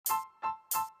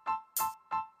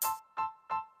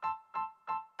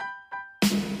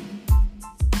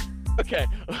Okay.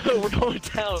 We're going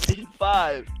down in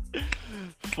 5,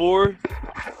 4,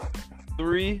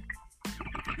 3,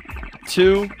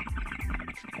 2.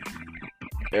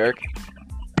 Eric.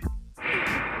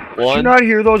 Did you not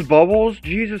hear those bubbles?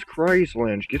 Jesus Christ,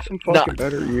 Lynch. Get some fucking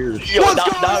better ears. Yo, What's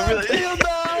not going on, really.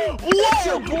 TML? Whoa! It's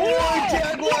your boy,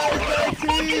 Jaguar Who the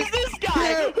fuck is this guy?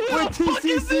 Here Who with the fuck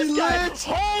is TCC this guy? Lynch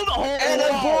Hold. and our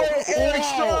boy Eric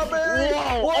Whoa. Strawberry.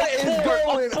 Whoa. What is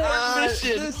going abort on?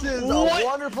 mission. This is What? a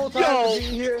wonderful time to be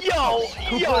here. Yo,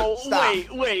 Stop.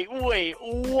 wait, whoa,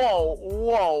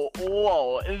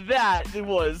 that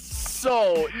was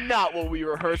so not what we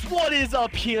rehearsed. What is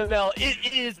up, PML?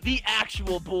 It is the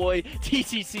actual boy,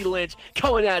 TCC Lynch,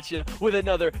 coming at you with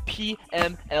another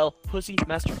PML Pussy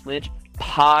Master Lynch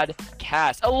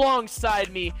podcast.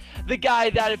 Alongside me, the guy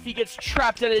that if he gets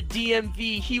trapped at a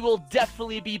DMV, he will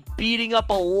definitely be beating up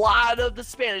a lot of the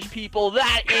Spanish people.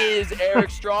 That is Eric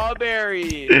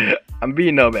Strawberry. I'm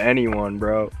beating up anyone,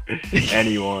 bro.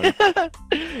 Anyone.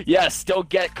 Yes, don't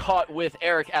get caught with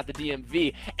Eric at the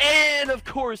DMV. And of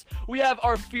course, we have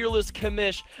our fearless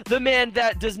commish, the man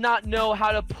that does not know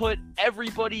how to put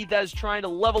everybody that is trying to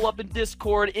level up in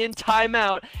Discord in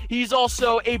timeout. He's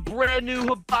also a brand new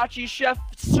hibachi chef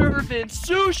servant,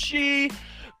 Sushi.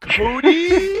 Cody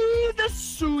the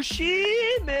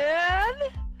Sushi Man.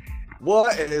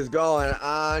 What is going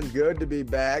on? Good to be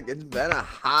back. It's been a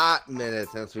hot minute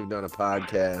since we've done a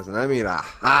podcast, and I mean a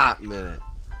hot minute.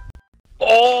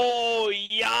 Oh,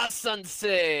 yeah,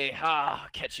 sensei.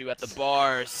 Catch you at the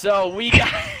bar. So we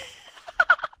got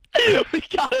we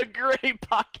got a great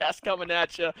podcast coming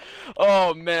at you.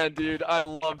 Oh man, dude, I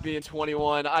love being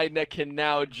 21. I can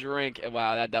now drink.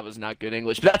 Wow, that was not good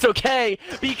English, but that's okay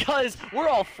because we're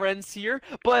all friends here.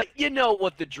 But you know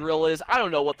what the drill is. I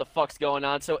don't know what the fuck's going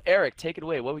on. So Eric, take it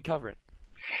away. What are we covering?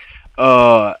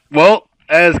 Well,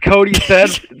 as Cody said,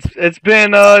 it's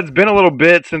been a little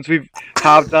bit since we've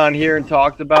hopped on here and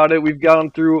talked about it. We've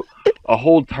gone through a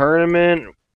whole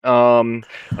tournament.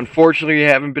 Unfortunately, we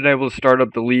haven't been able to start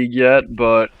up the league yet,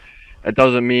 but that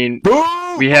doesn't mean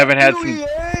we haven't had some.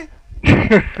 Yeah,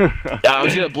 I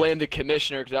was gonna blame the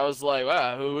commissioner because I was like,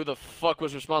 wow, who the fuck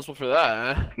was responsible for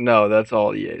that? Huh? No, that's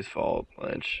all EA's fault,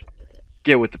 Lynch.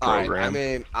 Get with the program. Right, I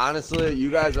mean, honestly, you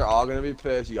guys are all gonna be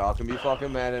pissed. Y'all can be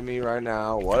fucking mad at me right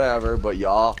now, whatever. But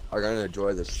y'all are gonna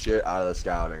enjoy the shit out of the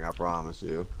scouting. I promise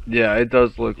you. Yeah, it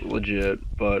does look legit,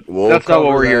 but that's not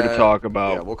what we're here to talk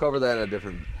about. Yeah, we'll cover that in a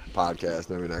different podcast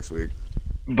maybe next week.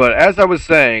 But as I was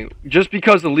saying, just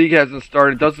because the league hasn't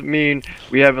started doesn't mean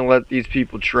we haven't let these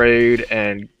people trade,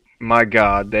 and my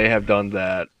God, they have done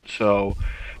that. So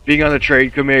being on the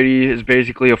trade committee is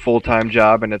basically a full-time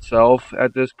job in itself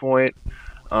at this point.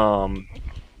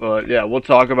 But yeah, we'll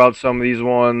talk about some of these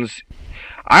ones.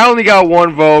 I only got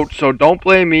one vote, so don't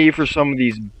blame me for some of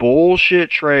these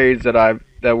bullshit trades that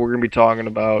we're gonna be talking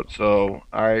about. So,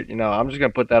 all right, I'm just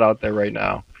gonna put that out there right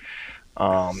now.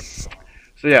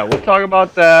 So yeah, we'll talk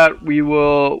about that.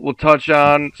 We'll touch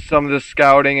on some of the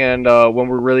scouting and when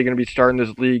we're really gonna be starting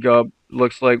this league up.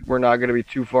 Looks like we're not gonna be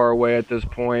too far away at this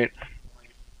point.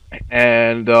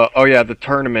 And oh yeah, the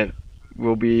tournament.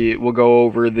 We'll go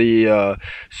over the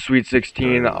Sweet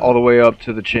 16 all the way up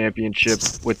to the championship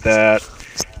with that,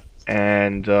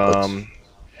 and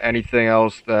anything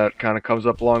else that kind of comes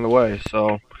up along the way.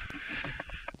 So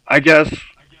I guess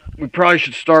we probably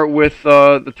should start with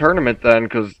the tournament then,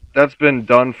 because that's been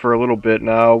done for a little bit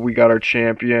now. We got our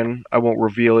champion. I won't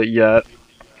reveal it yet.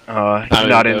 He's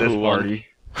not in this party.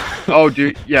 Oh,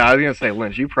 dude, yeah, I was gonna say,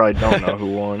 Lynch, you probably don't know who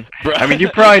won. Bro. I mean, you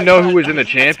probably know who was in the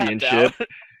championship.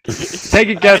 Take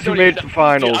a guess who made the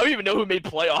finals. Dude, I don't even know who made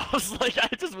playoffs. Like, I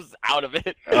just was out of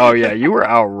it. Oh, yeah, you were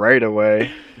out right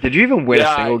away. Did you even win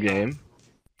a single game?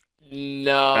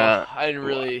 No, I didn't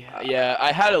really. Yeah,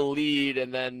 I had a lead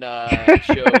and then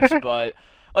choked, but...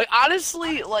 Like,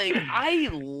 honestly, like, I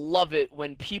love it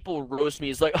when people roast me.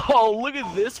 It's like, oh, look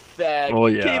at this fag. Oh,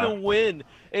 He yeah. can't even win.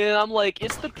 And I'm like,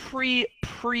 it's the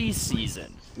preseason.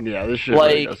 Yeah, this shit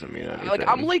really doesn't mean anything. Like,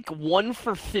 I'm like 1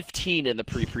 for 15 in the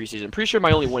preseason. Pretty sure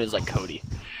my only win is like Cody.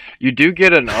 You do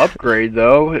get an upgrade,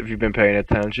 though, if you've been paying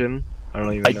attention. I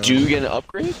don't even know. I do get an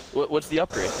upgrade? What's the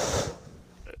upgrade?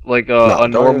 Like No, a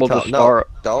normal to star.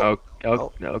 No,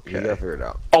 Okay. You gotta figure it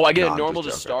out. Oh, I get No, a I'm normal to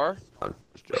just star?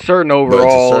 Certain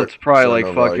overall, it's probably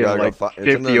certain like overall. You fucking gotta like go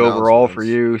it's in the 50 overall for announcements.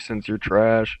 you since you're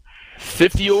trash.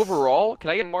 50 overall? Can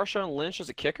I get Marshawn Lynch as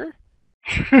a kicker?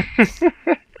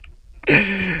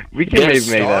 We can maybe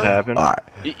make that happen. All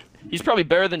right. He's probably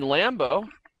better than Lambo.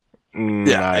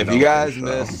 Yeah, if you guys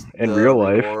missed in the real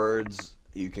life, rewards,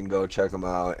 you can go check them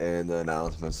out, and the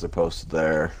announcements are posted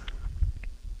there.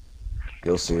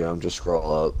 You'll see them. Just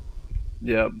scroll up.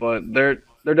 yeah, but they're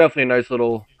they're definitely a nice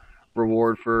little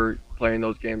reward for playing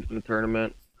those games in the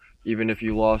tournament, even if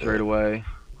you lost Yeah. right away,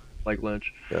 like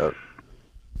Lynch. Yeah.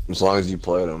 As long as you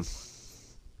played them.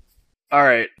 All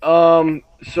right.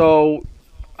 So,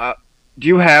 uh, do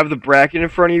you have the bracket in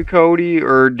front of you, Cody,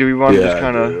 or do we want to just Yeah, I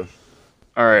kind of? do.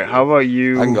 All right. How about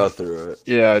you? I can go through it.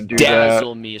 Yeah, do that.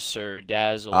 Dazzle me, sir.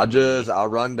 Dazzle me. I'll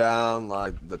run down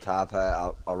like the top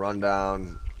hat. I'll run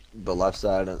down the left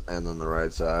side and then the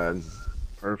right side.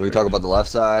 Perfect. We can talk about the left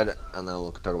side, and then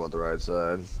we'll talk about the right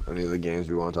side. Any of the games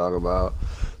we want to talk about.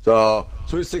 So,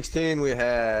 Sweet 16, we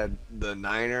had the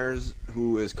Niners,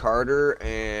 who is Carter,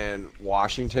 and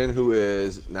Washington, who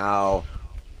is now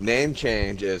name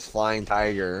change is Flying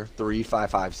Tiger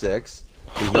 3556.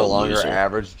 He's no longer Loser.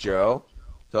 Average Joe.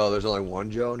 So there's only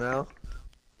one Joe now.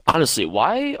 Honestly,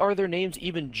 why are their names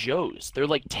even Joes? They're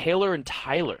like Taylor and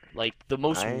Tyler, like the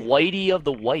most whitey of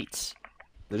the whites.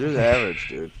 They're just average,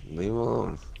 dude. Leave them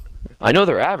alone. I know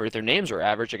they're average. Their names are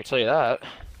average. I can tell you that.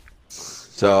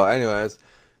 So, anyways,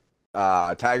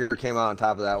 Tiger came out on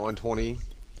top of that one,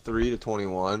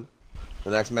 23-21. The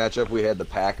next matchup, we had the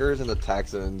Packers and the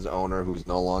Texans owner, who's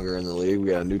no longer in the league.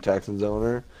 We got a new Texans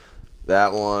owner.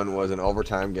 That one was an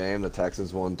overtime game. The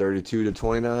Texans won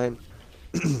 32-29.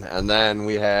 And then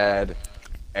we had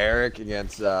Eric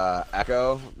against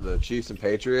Echo, the Chiefs and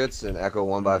Patriots, and Echo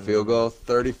won by field goal,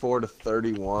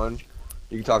 34-31.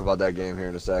 You can talk about that game here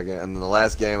in a second. And then the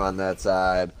last game on that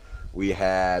side, we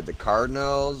had the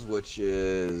Cardinals, which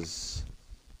is...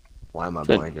 Why am I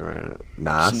blanking right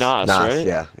now? It's Nas, right?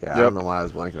 Yeah. I don't know why I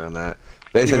was blanking on that.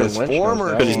 Basically, Even his Lynch knows former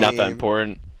that Because he's team, not that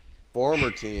important. former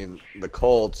team, the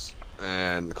Colts,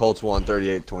 and the Colts won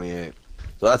 38-28.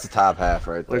 So that's the top half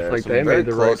right Looks there. like Some they very made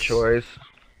the right close- choice.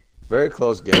 Very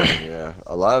close game, yeah.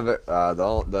 A lot of it,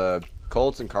 the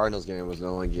Colts and Cardinals game was the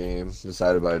only game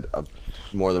decided by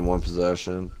more than one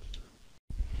possession.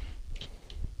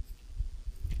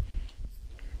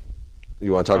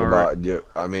 You want to talk All about?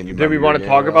 I mean, you Did we remember want your to game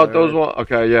talk about earlier? those one?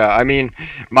 Okay, yeah. I mean,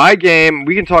 my game.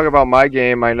 We can talk about my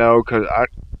game. I know, cause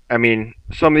I mean,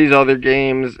 some of these other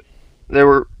games, they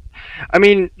were. I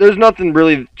mean, there's nothing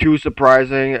really too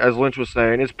surprising, as Lynch was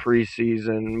saying. It's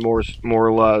preseason, more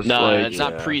or less. No, like, it's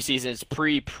not yeah. preseason. It's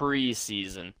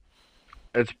pre-preseason.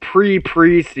 it's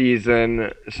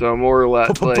preseason, so more or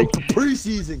less like.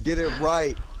 Preseason, get it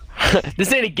right.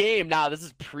 This ain't a game now. This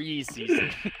is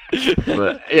preseason.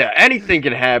 But yeah, anything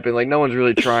can happen. Like no one's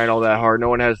really trying all that hard. No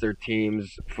one has their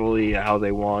teams fully how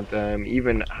they want them.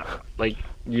 Even like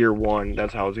year one,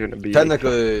 that's how it's gonna be.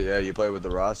 Technically, yeah, you play with the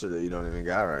roster that you don't even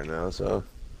got right now. So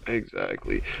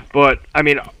Exactly. But I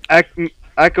mean,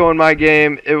 Echo in my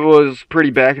game, it was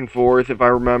pretty back and forth. If I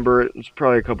remember, it was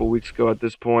probably a couple weeks ago at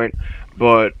this point,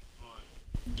 but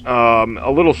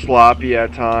a little sloppy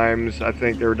at times. I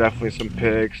think there were definitely some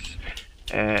picks,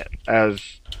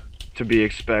 as to be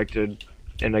expected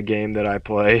in a game that I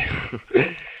play.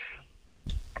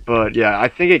 But yeah, I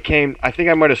think it came. I think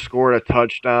I might have scored a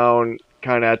touchdown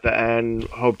kind of at the end.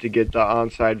 Hope to get the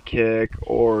onside kick,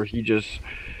 or he just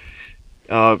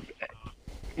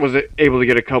was able to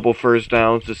get a couple first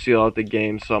downs to seal out the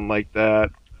game, something like that.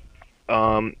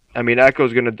 I mean,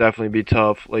 Echo's gonna definitely be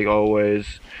tough, like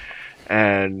always,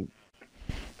 and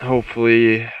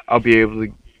hopefully I'll be able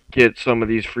to get some of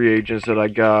these free agents that I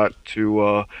got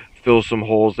to fill some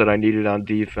holes that I needed on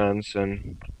defense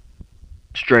and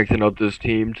strengthen up this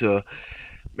team to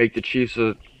make the Chiefs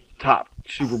a top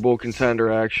Super Bowl contender.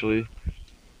 Actually,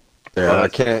 yeah, I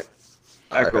can't.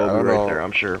 Echo will I be don't right know. there,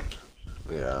 I'm sure.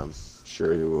 Yeah, I'm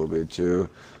sure he will be too.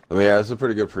 I mean, yeah, it's a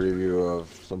pretty good preview of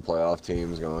some playoff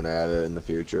teams going at it in the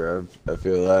future. I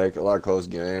feel like a lot of close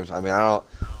games. I mean, I don't.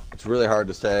 It's really hard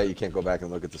to say. You can't go back and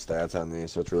look at the stats on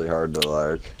these, so it's really hard to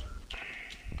like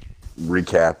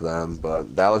recap them.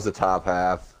 But that was the top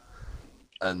half,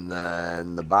 and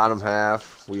then the bottom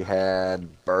half we had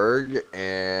Berg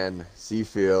and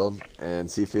Seafield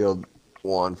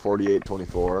won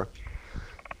 48-24.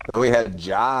 Then we had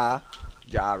Ja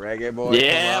Reggae Boy.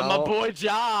 Yeah, come my out. boy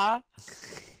Ja.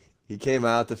 He came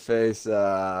out to face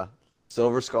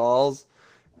Silver Skulls,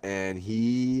 and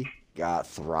he got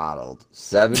throttled,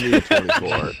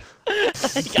 70-24.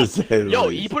 to say the Yo,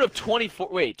 least. he put up 24.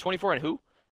 Wait, 24 on who?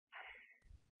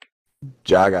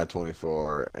 Ja got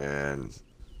 24, and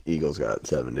Eagles got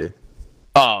 70.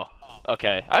 Oh,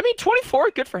 okay. I mean,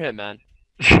 24, good for him, man.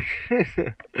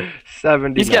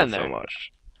 70, He's not getting so there.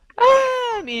 much.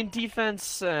 I mean,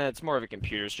 defense, it's more of a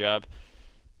computer's job.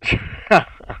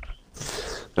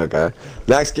 Okay.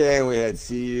 Next game, we had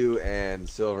CU and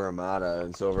Silver Armada,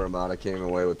 and Silver Armada came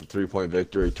away with the 3-point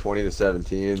victory,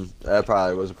 20-17. That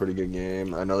probably was a pretty good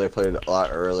game. I know they played a lot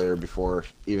earlier before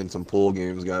even some pool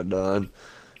games got done,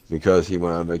 because he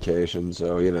went on vacation,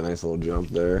 so he had a nice little jump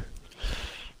there.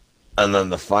 And then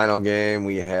the final game,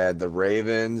 we had the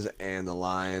Ravens and the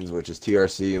Lions, which is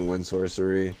TRC and Win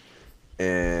Sorcery.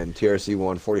 And TRC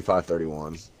won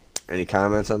 45-31. Any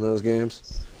comments on those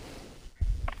games?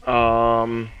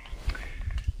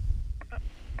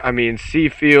 I mean,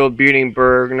 Seafield beating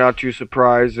Berg, not too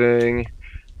surprising.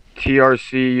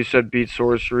 TRC, you said beat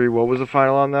Sorcery. What was the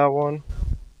final on that one?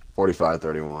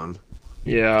 45-31.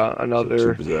 Yeah, another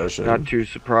Two-possession. not too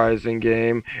surprising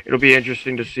game. It'll be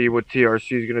interesting to see what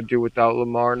TRC is going to do without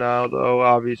Lamar now, though,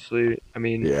 obviously. I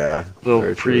mean, Yeah. little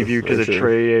very true, preview to very the true.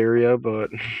 trade area,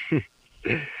 but...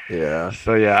 Yeah.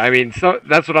 So, yeah, I mean,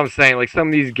 that's what I'm saying. Like, some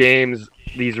of these games,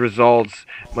 these results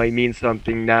might mean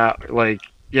something now. Like,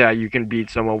 yeah, you can beat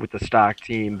someone with a stock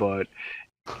team, but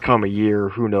come a year,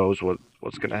 who knows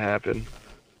what's going to happen.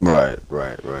 Right.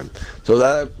 So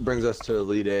that brings us to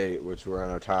Elite Eight, which we're on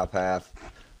our top half.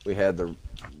 We had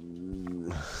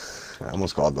I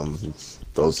almost called them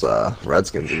those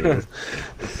Redskins. Again.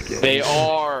 They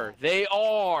are.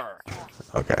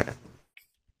 Okay.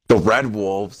 The Red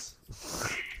Wolves.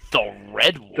 The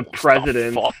Red Wolves. The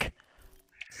Presidents. The fuck?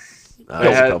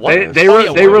 They had- couple they- of- they were- Oh,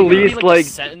 yeah, they what, released, the like,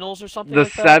 Sentinels or something The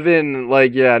like that? 7,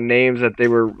 names that they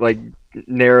were,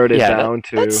 narrowed it down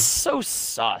to. That's so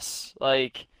sus.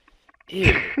 Like,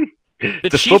 ew. The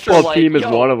Chiefs football are like, team is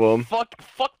yo, one of them. Fuck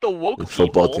the woke The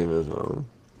football people. team as well.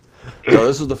 So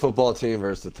this was the football team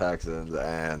versus the Texans,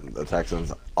 and the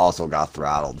Texans also got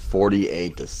throttled,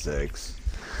 48-6.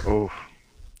 Oh,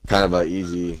 Kind of an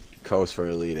easy coast for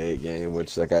Elite Eight game,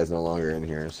 which that guy's no longer in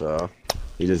here, so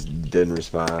he just didn't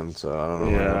respond. So I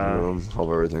don't know what happened to him. Hope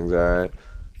everything's alright.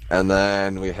 And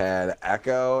then we had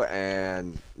Echo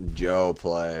and Joe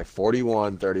play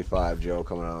 41-35. Joe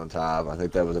coming out on top. I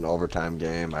think that was an overtime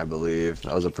game, I believe.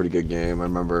 That was a pretty good game. I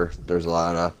remember there's a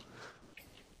lot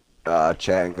of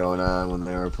chatting going on when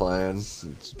they were playing.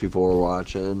 People were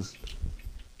watching.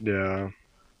 yeah.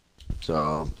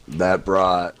 So that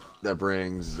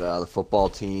brings the football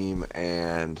team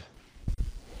and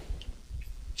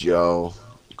Joe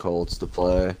Colts to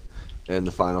play in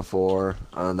the Final Four.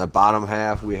 On the bottom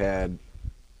half, we had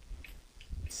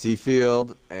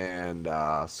Seafield and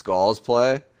Skulls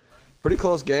play. Pretty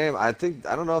close game. I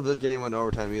don't know if this game went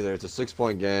overtime either. It's a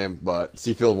 6-point game, but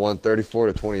Seafield won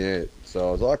 34-28.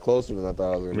 So it's a lot closer than I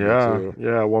thought it was going to be, too.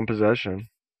 Yeah, one possession.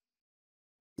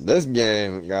 This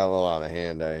game got a little out of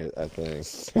hand, I think.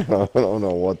 I don't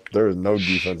know what. There was no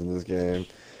defense in this game.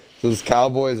 So this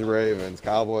Cowboys-Ravens.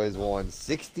 Cowboys won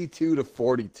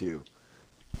 62-42.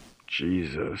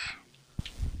 Jesus.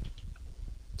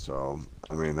 So,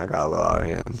 I mean, that got a little out of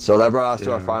hand. So that brought us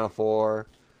to our Yeah. Final Four,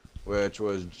 which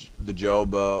was the Joe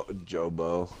Bull, which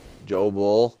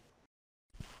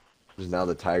is now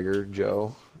the Tiger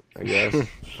Joe, I guess.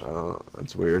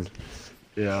 That's weird.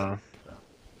 Yeah.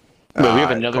 Wait, we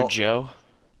have another Col- Joe?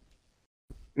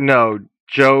 No,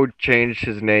 Joe changed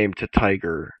his name to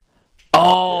Tiger.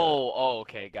 Oh,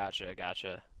 okay, gotcha.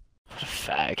 What a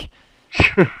fag.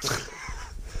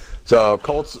 So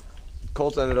Colts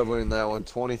ended up winning that one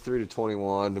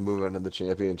 23-21 to move into the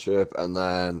championship, and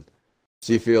then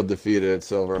Seafield defeated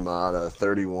Silver Armada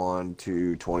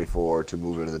 31-24 to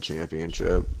move into the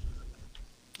championship.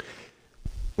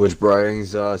 Which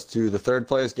brings us to the third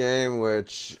place game,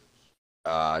 which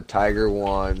Tiger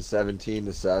won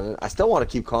 17-7. I still want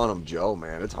to keep calling him Joe,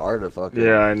 man. It's hard to fucking.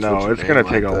 Yeah, I know. switch your It's gonna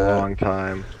name take like a that. long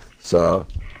time. So,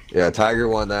 yeah, Tiger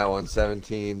won that one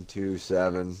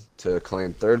 17-7 to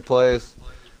claim third place.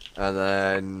 And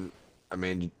then, I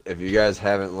mean, if you guys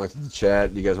haven't looked at the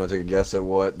chat, you guys want to take a guess at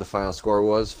what the final score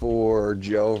was for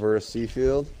Joe versus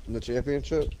Seafield in the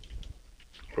championship?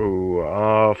 Ooh,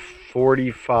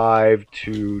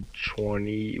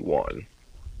 45-21.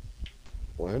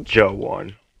 Lynch? Joe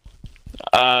won.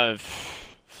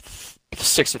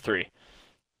 6-3.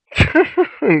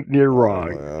 You're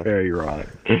wrong. yeah. Very wrong.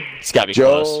 It's gotta be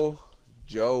close.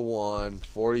 Joe won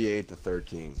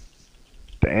 48-13.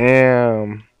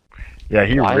 Damn. Yeah,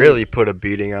 he Why? really put a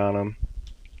beating on him.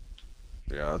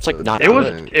 Yeah, It's like not It was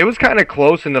good. it was kind of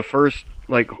close in the first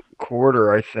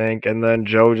quarter, I think, and then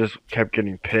Joe just kept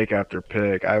getting pick after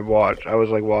pick. I was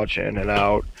watching in and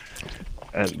out,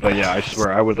 but yeah, I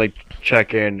swear I would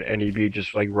check in and he'd be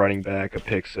just running back a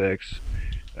pick six.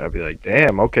 I'd be like,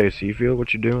 damn, okay, Seafield,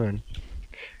 what you doing?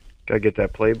 Gotta get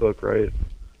that playbook right.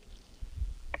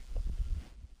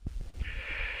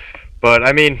 But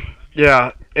I mean,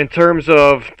 yeah, in terms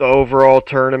of the overall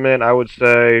tournament, I would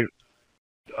say,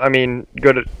 I mean,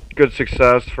 good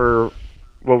success for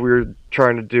what we were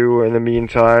trying to do in the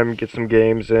meantime, get some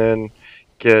games in,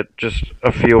 get just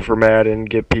a feel for Madden,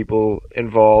 get people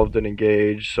involved and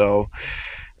engaged. So,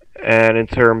 And in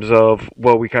terms of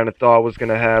what we kind of thought was going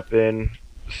to happen,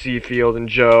 Seafield and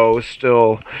Joe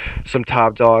still some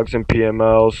top dogs in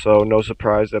PML, so no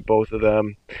surprise that both of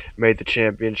them made the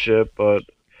championship. But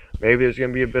maybe there's going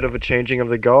to be a bit of a changing of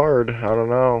the guard. I don't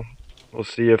know. We'll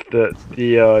see if the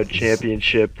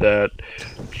championship that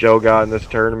Joe got in this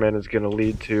tournament is going to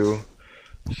lead to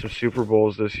some Super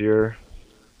Bowls this year.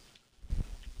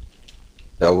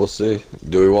 Yeah, we'll see.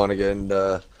 Do we want to get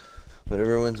into what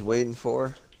everyone's waiting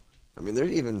for? I mean,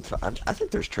 there's even. I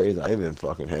think there's trades I haven't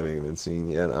even seen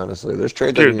yet. Honestly, there's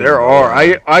trades. Dude, there are.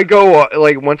 I go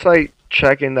like once I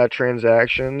check in that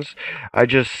transactions, I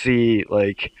just see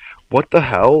like what the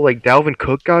hell? Like Dalvin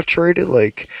Cook got traded.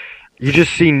 Like you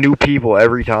just see new people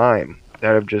every time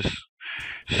that have just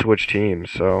switched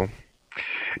teams. So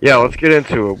yeah, let's get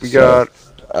into it. We got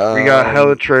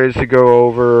hella trades to go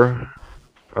over.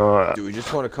 Do we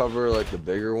just want to cover like the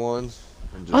bigger ones?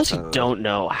 I honestly don't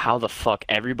know how the fuck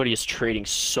everybody is trading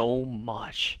so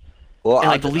much. Well, and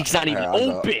like the league's not even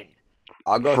open.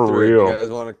 I'll go For through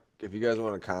real. it. If you guys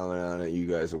want to comment on it, you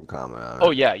guys will comment on it.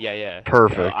 Oh yeah.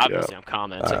 Perfect. Obviously, I'm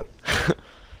commenting.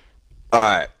 All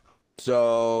right.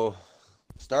 So,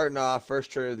 starting off,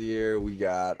 first trade of the year,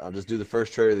 I'll just do the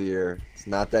first trade of the year. It's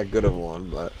not that good of one,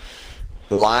 but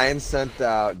the Lions sent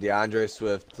out DeAndre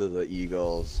Swift to the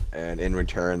Eagles, and in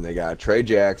return, they got Trey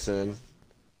Jackson,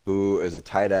 who is a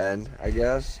tight end, I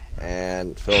guess,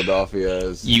 and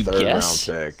Philadelphia's third-round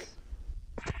pick.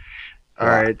 All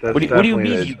right, that's What do you mean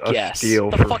definitely you a guess?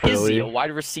 steal The for fuck Philly. is he? A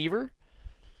wide receiver?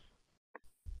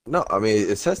 No, I mean,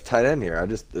 it says tight end here. I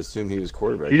just assumed he was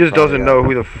quarterback. He just probably doesn't know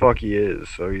who the fuck he is,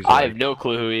 so he's. I Like, have no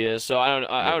clue who he is, so I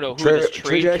don't know who Trey- this Trey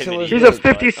trade Jackson committee was- he's is, a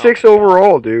but- 56 oh.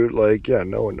 overall, dude. Like, yeah,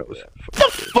 no one knows. The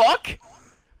fuck?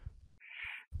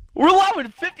 We're allowing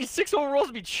 56 overalls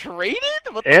to be traded?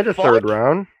 What the And a fuck? third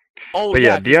round. Oh But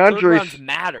yeah, yeah, 'cause third rounds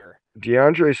matter.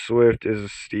 DeAndre Swift is a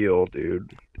steal,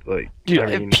 dude. Like, Dude,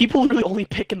 I mean, people really only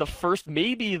pick in the first,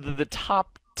 maybe the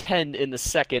top 10 in the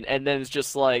second, and then it's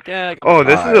just like, oh,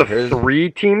 this Alright, is a here's-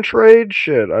 3-team trade.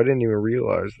 Shit, I didn't even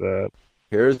realize that.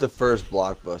 Here's the first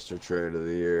blockbuster trade of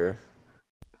the year.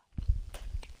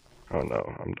 Oh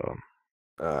no, I'm dumb.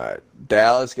 All right,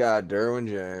 Dallas got Derwin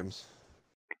James.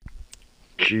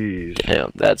 Jeez.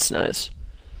 damn, that's nice.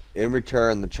 In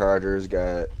return, the Chargers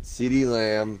got CeeDee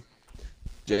Lamb,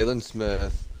 Jalen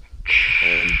Smith,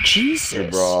 and Jesus.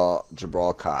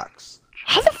 Jabril Cox.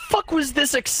 How the fuck was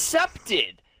this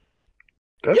accepted?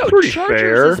 That's Yo, pretty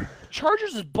Chargers fair.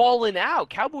 Chargers is balling out.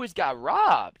 Cowboys got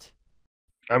robbed.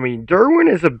 I mean,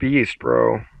 Derwin is a beast,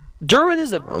 bro. Derwin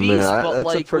is a beast, I mean, but that's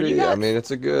like, a pretty. when you got... I mean,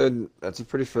 that's a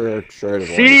pretty fair trade.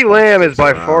 CeeDee Lamb is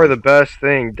by far the best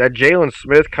thing. That Jalen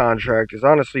Smith contract is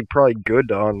honestly probably good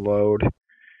to unload.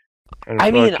 And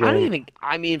I mean,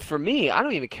 fucking- for me, I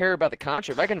don't even care about the contract.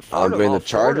 If I can I afford mean, him, the I'll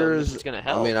afford him. Chargers. It's gonna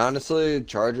help. I mean, honestly,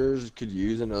 Chargers could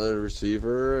use another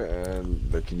receiver, and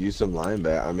they could use some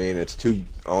linebacker. I mean, it's two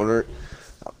owner.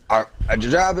 Our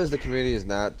job as the committee is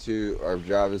not to. Our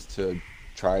job is to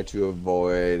try to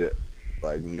avoid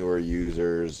like newer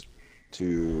users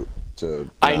to.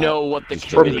 I know what the just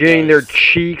from committee getting their does.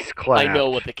 cheeks clapped. I know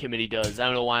what the committee does. I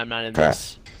don't know why I'm not in Okay.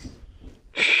 this.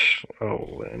 Oh,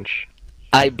 Lynch.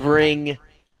 I bring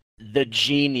the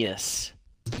genius.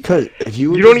 Because if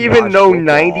you You don't even know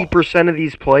 90% of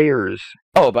these players.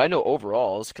 Oh, but I know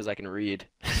overalls because I can read.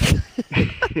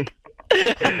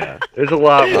 There's a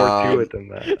lot more to Um, it than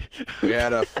that. we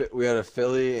had a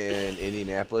Philly and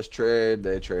Indianapolis trade.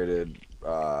 They traded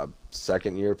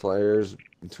second year players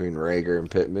between Rager and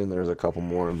Pittman. There's a couple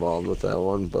more involved with that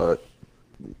one, but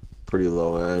pretty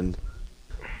low end.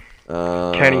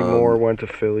 Kenny Moore went to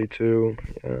Philly too.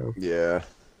 Yeah.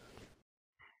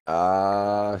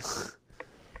 Yeah.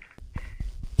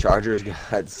 Chargers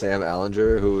got Sam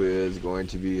Ellinger, who is going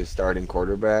to be a starting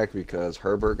quarterback because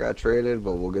Herbert got traded,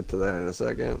 but we'll get to that in a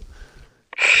second.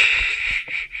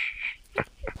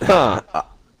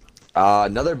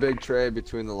 Another big trade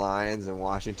between the Lions and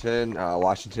Washington.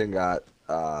 Washington got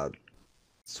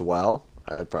Swell.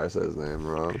 I probably said his name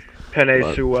wrong. Penei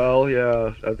But- Sewell,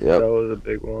 yeah, Yep. that was a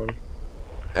big one.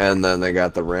 And then they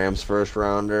got the Rams first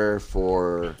rounder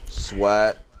for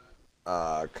Sweat,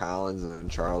 Collins, and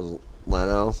Charles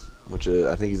Leno, which is,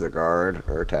 I think he's a guard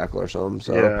or a tackle or something.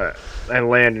 So Yeah, and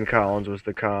Landon Collins was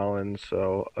the Collins,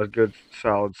 so a good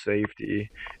solid safety.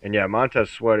 And yeah, Montez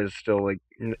Sweat is still like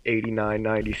 89,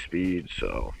 90 speed,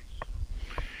 so.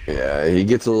 yeah, he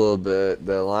gets a little bit.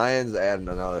 The Lions added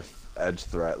another edge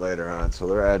threat later on, so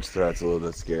their edge threat's a little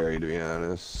bit scary to be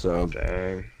honest. So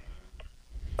Dang.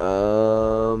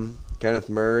 Kenneth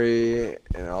Murray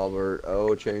and Albert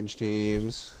O changed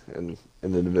teams in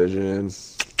the division.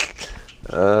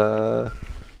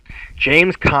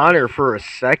 James Conner for a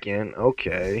second.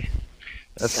 Okay.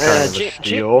 That's kind of a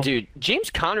steal. Dude, James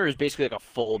Conner is basically like a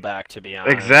fullback, to be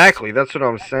honest. Exactly. That's what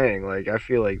I'm saying. Like, I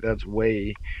feel like that's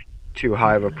way too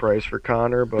high of a price for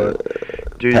Conner,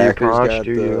 but do you, Conch?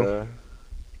 Do you?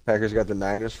 Packers got the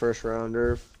Niners first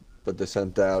rounder, but they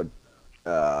sent out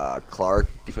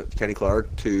Kenny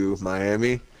Clark to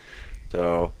Miami.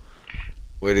 So,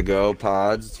 way to go,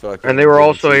 Pods. And they were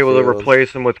also able to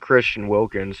replace him with Christian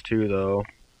Wilkins, too, though.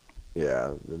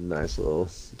 Yeah, nice little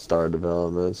star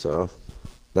development, so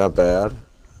not bad.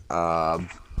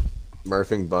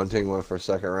 Murphy Bunting went for a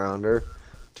second rounder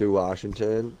to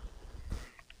Washington.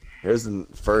 Here's the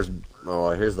first. Oh,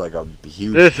 here's like a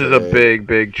huge. This trade. is a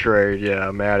big trade. Yeah,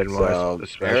 Madden wise,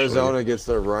 especially. Arizona gets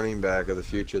their running back of the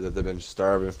future that they've been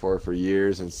starving for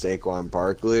years in Saquon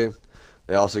Barkley.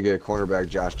 They also get cornerback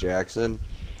Josh Jackson.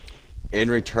 In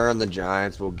return, the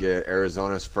Giants will get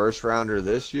Arizona's first rounder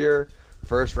this year,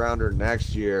 first rounder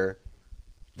next year,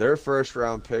 their first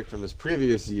round pick from this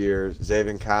previous year,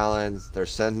 Zaven Collins, their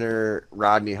center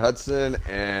Rodney Hudson,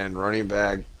 and running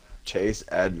back Chase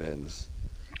Edmonds.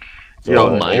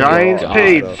 So the Giants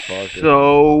paid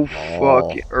so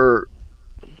fucking,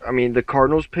 I mean, the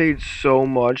Cardinals paid so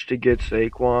much to get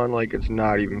Saquon, like it's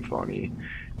not even funny.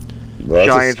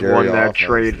 Giants won that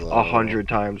trade 100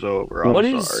 times over.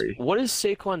 I'm sorry. What is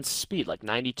Saquon's speed? Like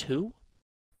 92?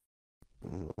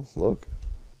 Look.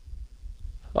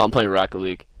 Oh, I'm playing Rocket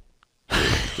League.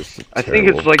 I think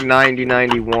it's like 90,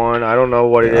 91. I don't know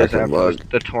what it is after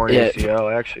the torn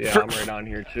ACL. Actually, yeah, I'm right on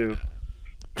here too.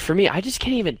 For me, I just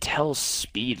can't even tell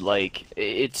speed. Like,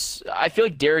 I feel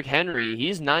like Derrick Henry,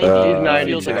 he's 90. He's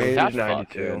 90. Feels like a fat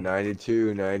 92.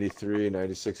 92, 93,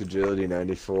 96 agility,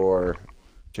 94.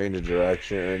 Change of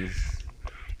direction.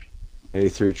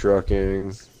 83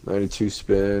 trucking. 92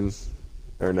 spin.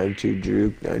 Or 92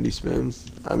 juke, 90 spin.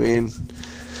 I mean,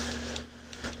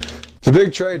 it's a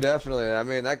big trade, definitely. I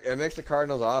mean, it makes the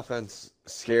Cardinals' offense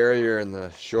scarier in the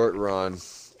short run.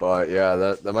 But, yeah,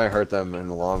 that might hurt them in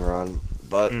the long run.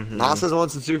 But Nas has won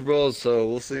some Super Bowls, so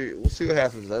we'll see. We'll see what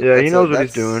happens. He knows what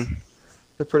he's doing.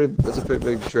 That's a pretty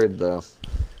big trade, though.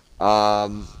 I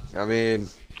mean,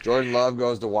 Jordan Love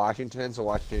goes to Washington, so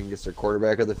Washington gets their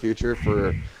quarterback of the future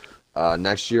for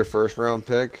next year first round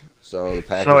pick. So the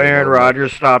Packers. So Aaron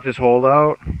Rodgers stopped his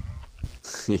holdout.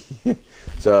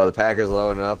 So the Packers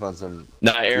loading up on some.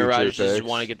 No, Aaron Rodgers just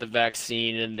want to get the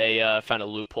vaccine, and they found a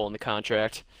loophole in the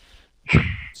contract.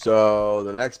 So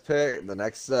the next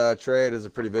trade is a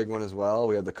pretty big one as well.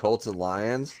 We have the Colts and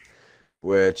Lions,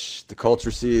 which the Colts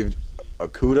received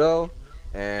Okudah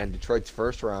and Detroit's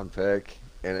first round pick,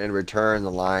 and in return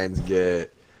the Lions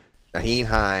get Nyheim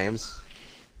Hines.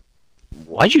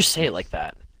 Why'd you say it like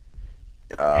that?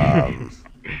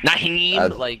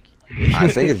 Nyheim, like. I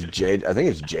think it's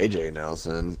JJ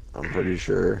Nelson. I'm pretty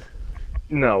sure.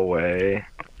 No way.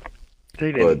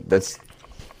 They didn't. But that's.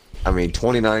 I mean,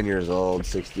 29 years old,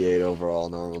 68 overall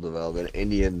normal development,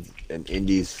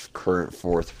 Indy's current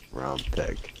fourth round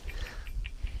pick.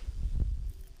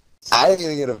 I didn't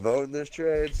even get a vote in this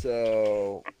trade,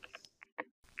 so.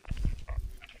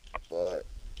 But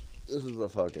this is a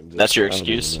fucking. That's your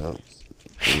excuse?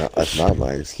 No, that's not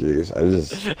my excuse. I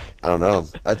don't know.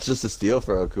 That's just a steal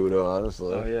for Okudah,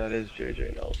 honestly. Oh yeah, it is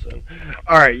JJ Nelson.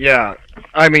 All right, yeah.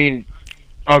 I mean.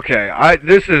 Okay,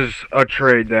 this is a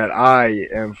trade that I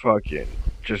am fucking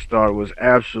just thought was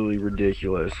absolutely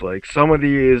ridiculous. Like, some of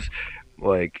these,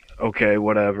 like, okay,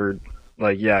 whatever.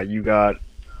 Like, yeah, you got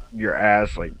your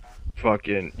ass, like,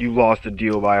 fucking, you lost a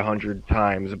deal by 100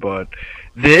 times, but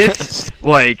this,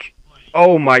 like,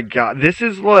 oh my god, this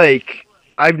is like,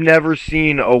 I've never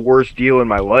seen a worse deal in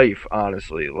my life,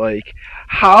 honestly. Like,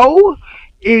 how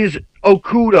is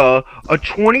Okudah, a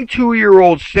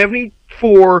 22-year-old,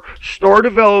 74 star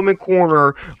development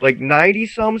corner, like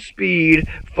 90-some speed,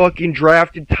 fucking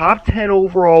drafted top 10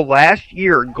 overall last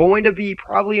year, going to be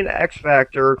probably an X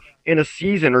factor in a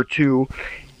season or two,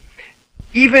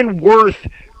 even worth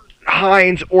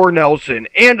Hines or Nelson,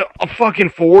 and a fucking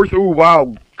fourth? Ooh,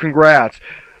 wow, congrats.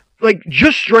 Like,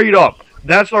 just straight up,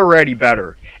 that's already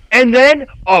better. And then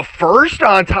a first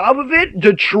on top of it?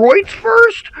 Detroit's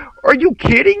first? Are you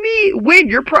kidding me? Win,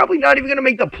 you're probably not even going to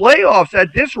make the playoffs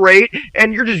at this rate,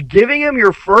 and you're just giving him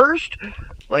your first?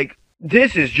 Like,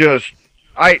 this is just...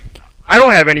 I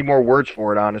don't have any more words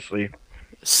for it, honestly.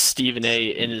 Stephen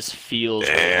A. in his feels.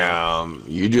 Damn,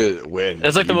 you just win.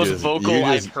 That's like the most vocal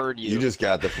I've heard you. You just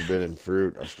got the forbidden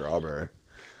fruit of strawberry.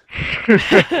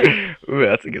 Ooh,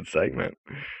 that's a good segment.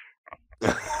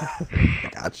 I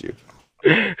got you.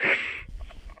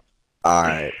 All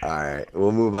right.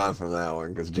 We'll move on from that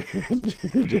one because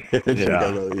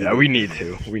Yeah, we need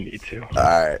to. We need to. All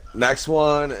right. Next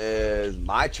one is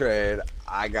my trade.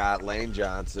 I got Lane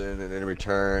Johnson, and in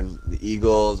return, the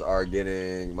Eagles are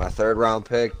getting my third round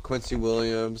pick, Quincy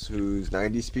Williams, who's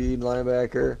 90 speed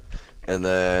linebacker, and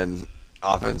then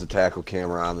offensive tackle Cam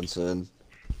Robinson.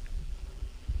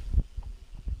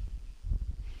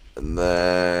 And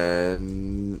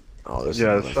then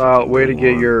Yeah, solid way to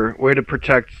get your way to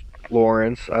protect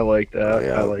Lawrence. I like that.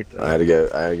 Yeah, I like that. I had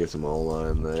to get some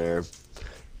O-line there.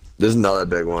 There's another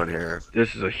big one here.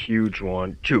 This is a huge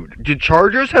one. Dude, the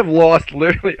Chargers have lost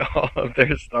literally all of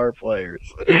their star players.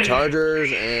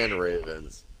 Chargers and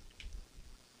Ravens.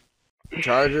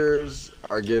 Chargers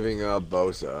are giving up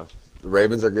Bosa. The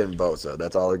Ravens are getting Bosa.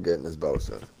 That's all they're getting is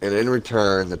Bosa. And in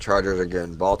return, the Chargers are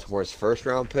getting Baltimore's first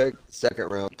round pick, second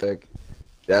round pick,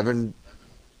 Duvernay.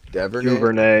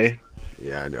 Duvernay.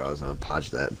 Yeah, I knew I was gonna botch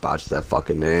that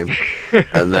fucking name.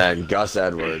 And then Gus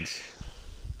Edwards.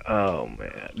 Oh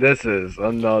man, this is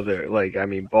another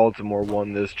Baltimore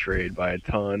won this trade by a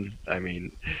ton. I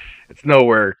mean, it's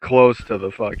nowhere close to the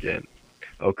fucking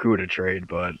Okuda trade,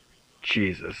 but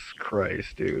Jesus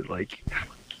Christ, dude, like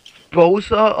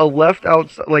Bosa, a left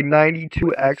outside,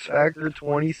 92 X factor,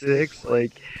 26,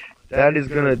 that is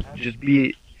gonna just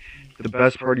be the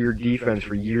best part of your defense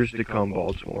for years to come,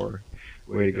 Baltimore.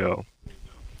 Way to go.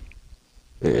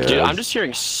 Yeah. Dude, I'm just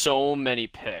hearing so many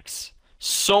picks.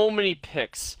 So many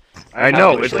picks. I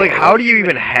know, it's like, how do you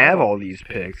even have all these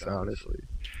picks, honestly?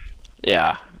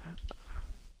 Yeah.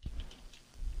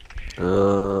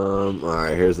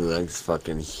 Alright, here's the next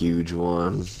fucking huge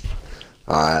one.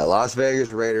 Alright, Las Vegas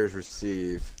Raiders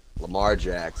receive Lamar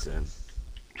Jackson.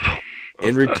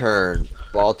 In return,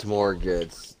 Baltimore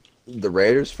gets the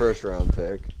Raiders' first round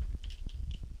pick,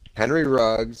 Henry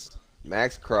Ruggs,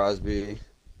 Max Crosby,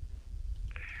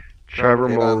 Trevor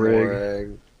Kayvon Moehrig.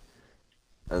 Moehrig,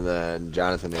 and then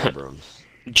Jonathan Abrams.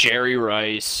 Jerry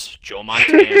Rice, Joe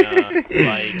Montana,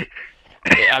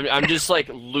 I'm just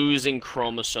losing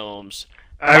chromosomes.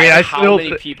 I mean, I how still.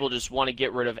 many people just want to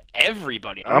get rid of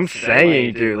everybody? I'm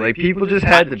saying, dude, people just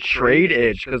had the trade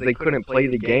itch because they couldn't play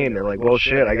the game. They're like, well,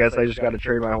 shit, I guess I just got to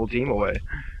trade my whole team away.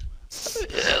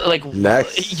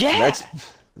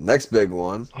 Next big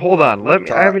one. Hold on,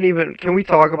 I haven't even. Can we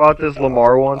talk about this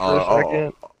Lamar one for a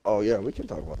second? Oh yeah, we can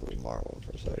talk about the Lamar one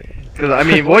for a second. Because I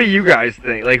mean, what do you guys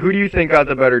think? Who do you think got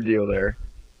the better deal there?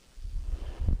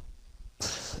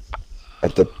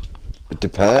 It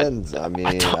depends. I mean,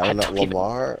 I don't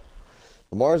know.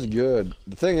 Lamar's good.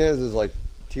 The thing is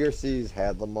TRC's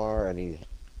had Lamar, and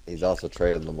he's also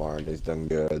traded Lamar, and he's done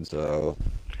good. So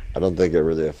I don't think it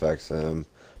really affects him.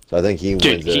 So I think he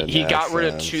wins it. He got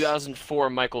rid of 2004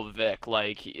 Michael Vick.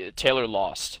 Taylor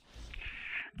lost.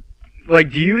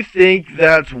 Do you think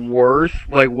that's worth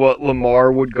what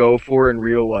Lamar would go for in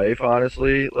real life?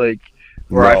 Honestly, where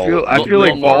No. I feel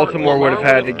like Lamar- Baltimore would have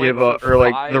had to Lamar give went up, for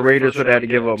or the Raiders five would have had to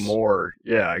give up first-round more.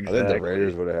 Yeah, I exactly. think the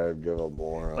Raiders would have had to give up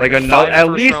more. At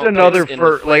least first-round another picks in the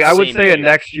first. I would same say a year.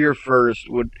 next year first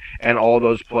would, and all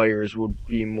those players would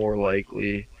be more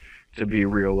likely to be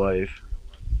real life,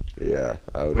 Yeah,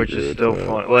 I would. which agree is with still that.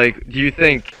 fun. Do you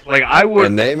think? I would.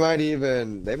 And they might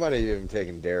have even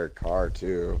taken Derek Carr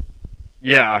too.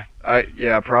 Yeah,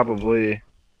 probably.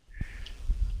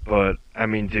 But I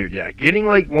mean, dude, yeah, getting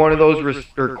one of those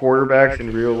quarterbacks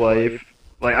in real life,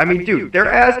 I mean, dude,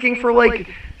 they're asking for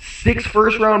 6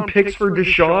 first-round picks for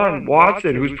Deshaun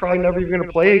Watson, who's probably never even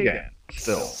gonna play again.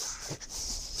 Still.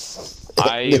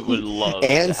 I would love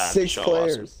And to have 6 Deshaun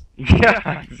players.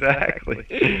 Yeah,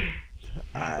 exactly.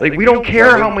 We don't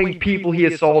care how many people he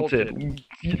assaulted.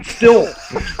 Still,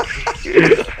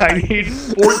 I need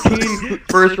 14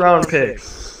 first-round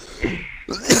picks.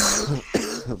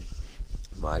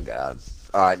 My God.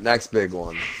 All right, next big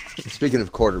one. Speaking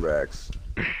of quarterbacks,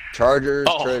 Chargers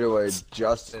trade away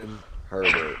Justin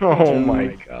Herbert. Oh to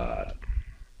my God.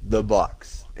 The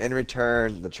Bucks. In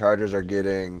return, the Chargers are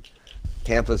getting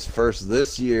Tampa's first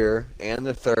this year and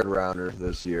the third rounder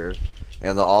this year,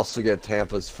 and they'll also get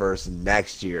Tampa's first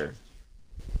next year.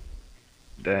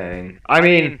 Dang. I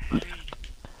mean,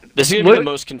 This is gonna be the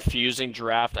most confusing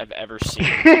draft I've ever seen.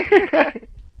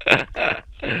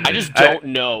 I just don't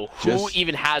know who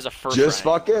even has a first. Just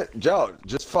round.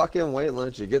 fucking wait,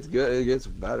 Lynch. It gets good. It gets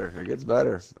better. It gets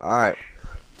better. All right.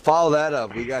 Follow that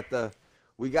up. We got the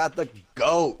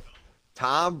GOAT,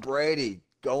 Tom Brady,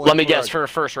 going. Let me guess for a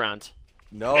first round.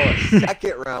 No, a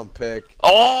second round pick.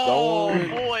 Oh Going-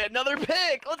 boy, another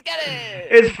pick. Let's get it.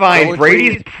 it's fine. Going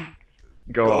Brady's.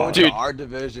 Go Going on. to Dude. our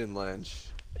division, Lynch.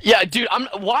 Yeah, dude,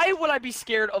 why would I be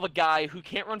scared of a guy who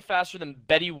can't run faster than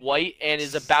Betty White and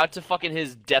is about to fucking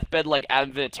his deathbed like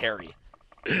Adam Vinatieri?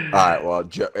 All right, well,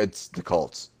 it's the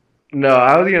Colts. No,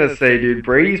 I was gonna say, dude,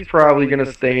 Brady's probably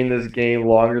gonna stay in this game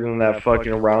longer than that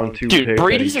fucking round 2 Dude, pick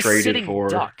Brady's that a he traded sitting for.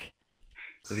 duck.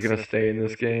 Is gonna stay in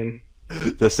this game.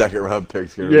 The second round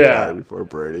pick's gonna Yeah. retire before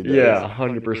Brady does. Yeah,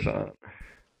 100%.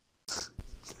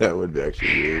 That would be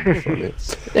actually really funny.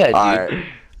 Yeah, dude. All right.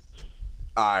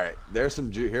 All right, there's some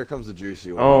here comes the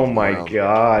juicy one. Oh my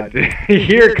god.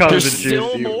 Here comes There's the still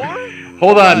juicy. more?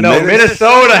 Hold on, no, Minnesota-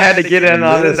 Minnesota had to get in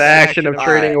on this action of All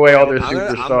trading right. away all their I'm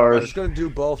superstars. just gonna do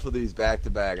both of these back to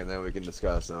back, and then we can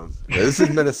discuss them. This is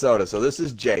Minnesota, so this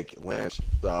is Jake Lynch.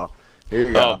 So here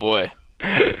you go. Oh boy. All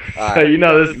right. You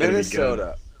know this is gonna be good.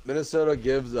 Minnesota. Minnesota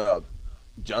gives up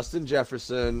Justin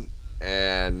Jefferson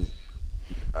and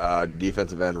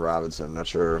defensive end Robinson. I'm not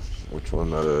sure which one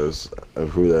that is, of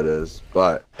who that is,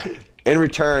 but in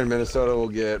return, Minnesota will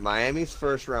get Miami's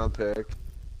first round pick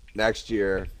next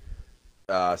year,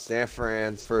 San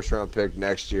Fran's first round pick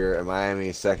next year, and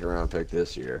Miami's second round pick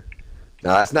this year.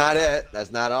 Now that's not it.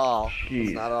 That's not all. Jeez.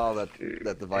 That's not all that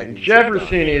the Vikings. And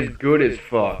Jefferson is good as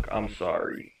fuck. I'm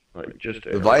sorry. Like, just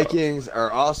The Vikings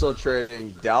are also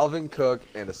trading Dalvin Cook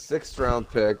and a 6th round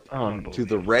pick to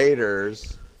the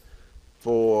Raiders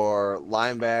for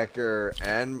linebacker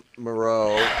and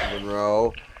Monroe,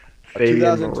 a Fabian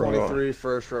 2023 Moreau.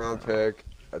 first round pick,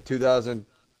 a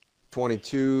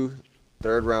 2022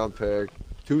 third round pick,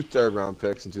 2 third round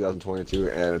picks in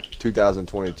 2022, and a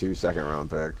 2022 second round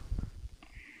pick.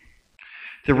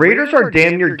 The Raiders are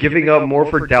damn near giving up more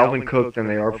for Dalvin Cook than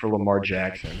they are for Lamar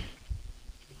Jackson.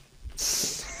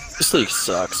 This league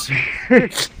sucks.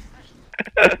 The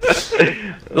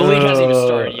league hasn't even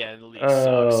started yet, and the league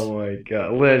sucks. Oh my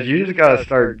god, Liz, you just gotta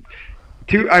start.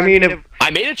 I mean, if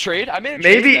I made a trade.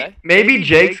 Today. maybe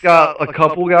Jake's got a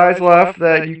couple guys left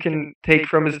that you can take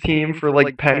from his team for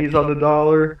like pennies on the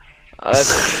dollar.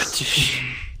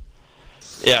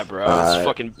 Yeah, bro. It's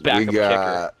fucking backup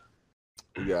kicker.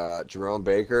 We got Jerome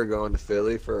Baker going to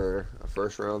Philly for a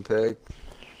first round pick.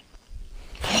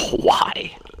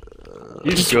 Why?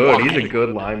 He's good. He's a good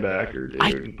linebacker,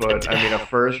 dude. But I mean, a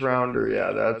first rounder,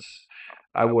 yeah, that's.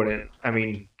 I wouldn't. I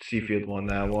mean, Seafield won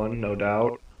that one, no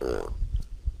doubt.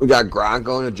 We got Gronk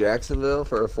going to Jacksonville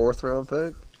for a 4th round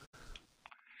pick.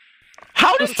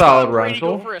 How It's a does solid Tom Brady go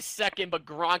rental. for a 2nd, but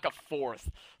Gronk a 4th?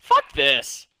 Fuck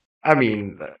this. I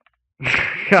mean,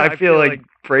 I feel like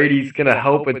Brady's gonna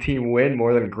help a team win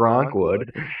more than Gronk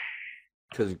would.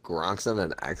 Because Gronk's not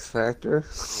an X factor.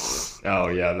 Oh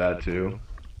yeah, that too.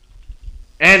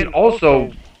 And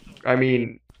also, I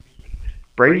mean,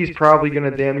 Brady's probably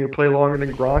gonna damn near play longer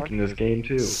than Gronk in this game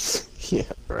too.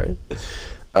 Yeah, right.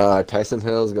 Tyson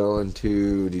Hill's going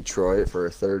to Detroit for a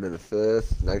 3rd and a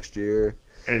 5th next year.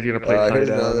 And he's gonna play tight Here's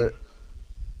end. another.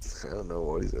 I don't know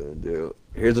what he's gonna do.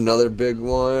 Here's another big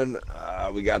one.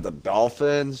 We got the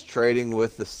Dolphins trading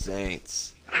with the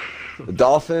Saints. The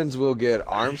Dolphins will get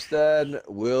Armstead,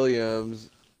 Williams,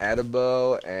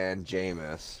 Adebo, and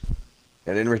Jameis.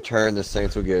 And in return, the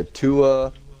Saints will get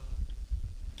Tua,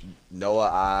 Noah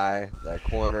I, that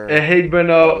corner.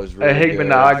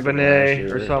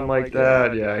 Ehigbenogbenay or something like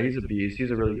that. Yeah, he's a beast.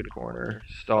 He's a really good corner.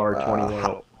 Star,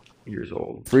 21 years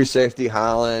old. Free safety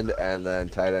Holland, and then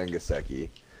tight end Gesicki,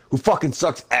 who fucking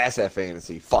sucks ass at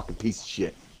fantasy. Fucking piece of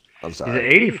shit. I'm He's sorry.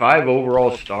 an 85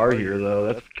 overall star here, though.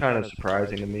 That's kind of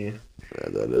surprising to me. Yeah,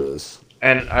 that is.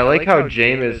 And I like how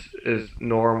Jameis is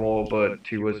normal, but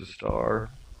Tua's a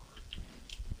star.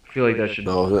 I feel like that should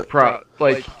No, that,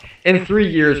 like in 3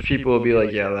 years, people will be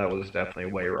like, "Yeah, that was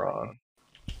definitely way wrong."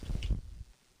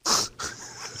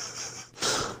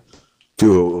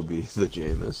 Tua will be the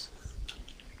Jameis.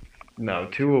 No,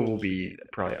 Tua will be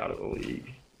probably out of the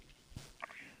league.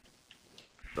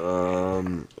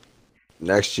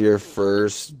 Next year,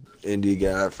 first Indy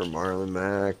got for Marlon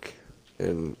Mack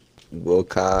and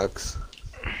Wilcox.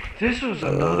 This was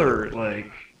another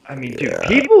like. I mean, dude, Yeah.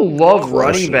 people love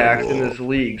running backs in Questionable. this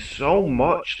league so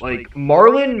much. Like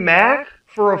Marlon Mack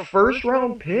for a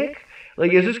first-round pick.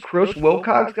 Like, is this Chris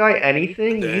Wilcox guy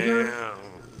anything either?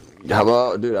 How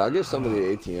about, dude? I'll give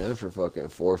somebody ATN for fucking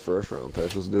 4 first-round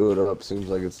picks. Let's do it up. Seems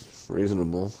like it's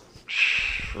reasonable.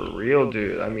 For real,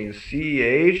 dude. I mean,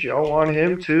 CEH, y'all want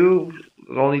him too?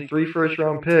 There's only 3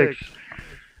 first-round picks.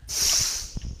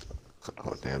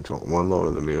 Oh damn! One lower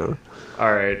than me. Huh?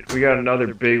 All right, we got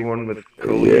another big one with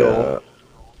Khalil.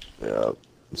 Yeah.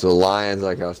 So Lions,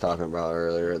 like I was talking about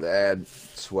earlier, they add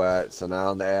Sweat. So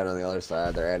now they add on the other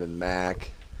side, they're adding Mack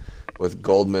with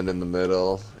Goldman in the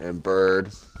middle and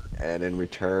Bird. And in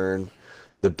return,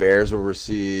 the Bears will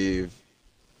receive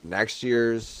next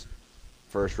year's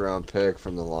first-round pick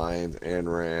from the Lions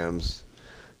and Rams.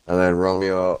 And then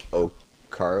Romeo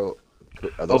Oquara.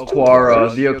 Are those two Aquara,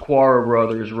 brothers? the Aquara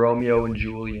brothers, Romeo and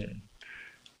Julian.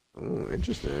 Oh,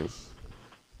 interesting.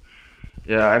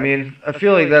 Yeah, I mean, I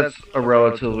feel like that's a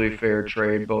relatively fair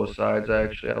trade, both sides,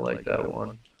 actually. I like that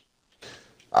one.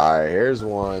 Alright, here's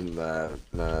one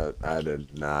that I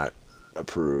did not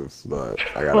approve, but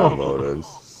I got outvoted.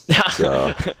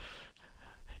 So,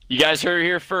 You guys heard it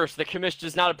here first. The commission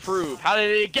does not approve. How did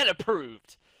it get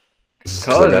approved? Because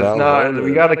I got it's not, outvoted.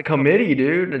 we got a committee,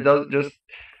 dude. It doesn't just,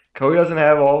 Cody doesn't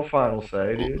have all the final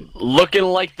say, dude. Looking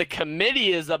like the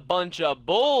committee is a bunch of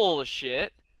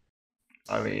bullshit.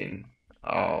 I mean,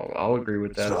 I'll agree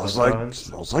with that.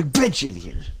 Smells like bitch in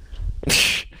here.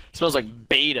 Smells like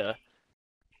beta.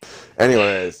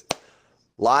 Anyways,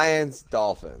 Lions,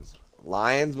 Dolphins.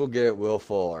 Lions will get Will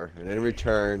Fuller, and in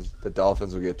return, the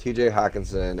Dolphins will get T.J.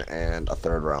 Hawkinson and a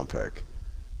third-round pick.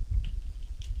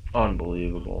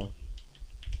 Unbelievable.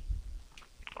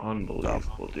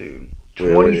 Unbelievable, dude.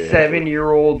 Really?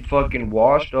 27-year-old fucking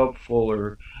washed-up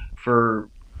Fuller for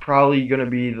probably going to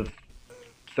be the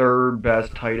third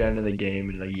best tight end in the game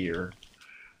in a year.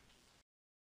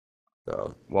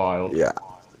 So, Wild. yeah.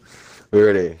 We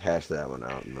already hashed that one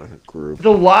out in the group.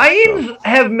 The Lions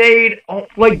have made,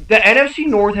 like, the NFC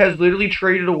North has literally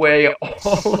traded away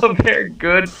all of their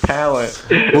good talent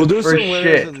We'll do for some winners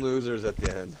shit. and losers at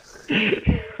the end.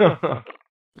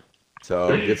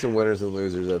 So, get some winners and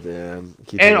losers at the end.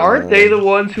 Keep And it aren't going. they the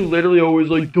ones who literally always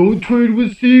like, don't trade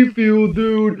with Seafield,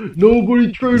 dude.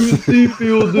 Nobody trade with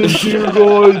Seafield this year,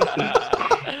 guys.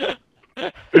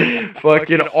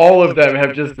 Fucking all of them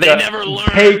have just They never learn.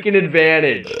 taken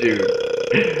advantage, dude.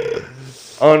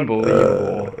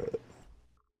 Unbelievable.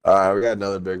 Alright, we got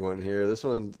another big one here. This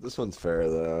one's fair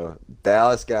though.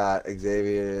 Dallas got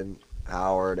Xavier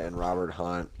Howard and Robert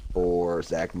Hunt for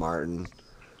Zach Martin.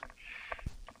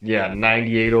 Yeah,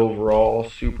 98 overall,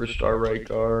 superstar right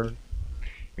guard. I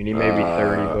mean, he may be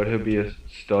 30, but he'll be a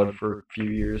stud for a few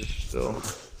years still.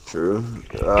 True.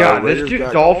 God, this Raiders dude,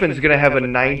 got- Dolphins gonna have a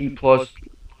 90-plus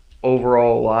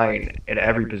overall line at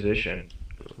every position.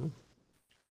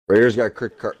 Raiders got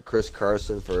Chris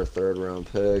Carson for a third-round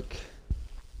pick.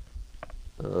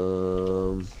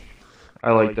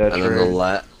 I like that And then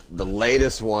trade. the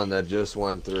latest one that just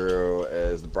went through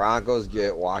is the Broncos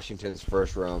get Washington's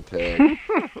first-round pick,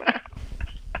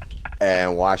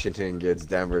 and Washington gets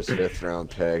Denver's fifth-round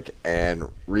pick, and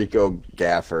Rico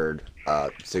Gafford,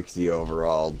 60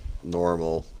 overall,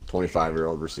 normal,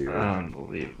 25-year-old receiver.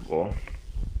 Unbelievable.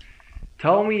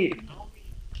 Tell me,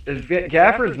 if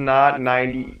Gafford's not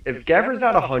 90, if Gafford's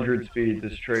not 100 speed,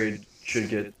 this trade should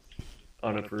get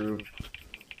unapproved.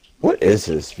 What is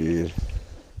his speed?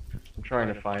 I'm trying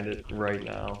to find it right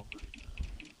now.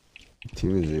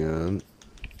 Team is he on?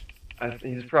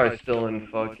 He's probably still in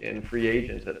fucking free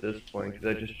agents at this point, because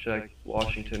I just checked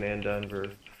Washington and Denver.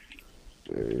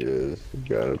 There he is. He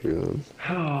gotta be on.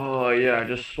 Oh, yeah,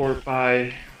 just sort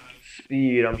by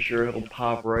speed. I'm sure he'll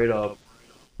pop right up.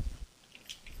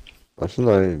 I should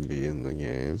not even be in the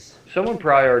game. Someone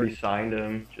probably already signed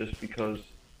him just because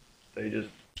they just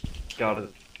got a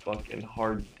fucking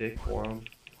hard dick for him.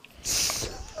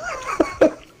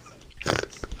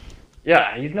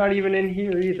 Yeah, he's not even in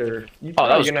here either. You Oh,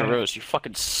 that was probably gross. You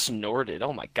fucking snorted.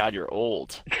 Oh my god, you're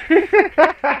old.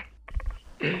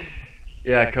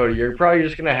 Yeah, Cody, you're probably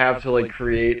just gonna have to like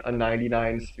create a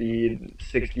 99 speed,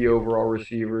 60 overall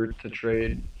receiver to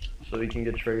trade, so he can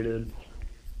get traded.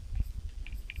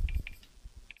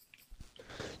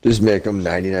 Just make him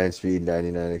 99 speed,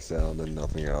 99 excel, then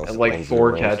nothing else. And like No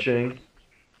 4 zeros. catching.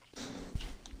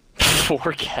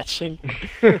 4 catching?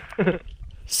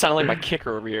 Sound like my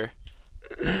kicker over here.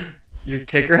 Your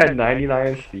kicker had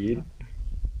 99 speed.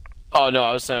 Oh no,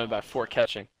 I was saying about 4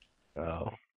 catching.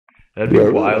 Oh, that'd be Yeah, I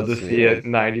really wild to don't see see a it.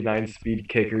 99 speed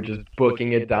kicker just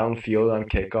booking it downfield on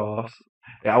kickoffs.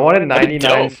 Yeah, I want a 99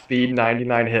 dope. speed,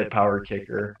 99 hit power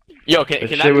kicker. Yo, can That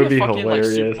that shit be would a be fucking like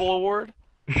Super hilarious. Bowl award?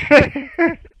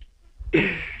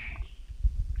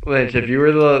 Lynch, if you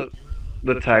were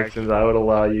the Texans, I would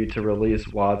allow you to release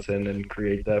Watson and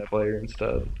create that player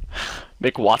instead.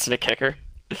 Make Watson a kicker?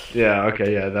 Yeah,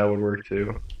 okay, yeah, that would work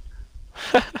too.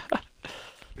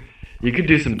 You could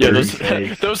do some Yeah, dirty those,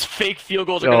 fakes. those fake field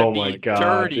goals are gonna Oh be my god,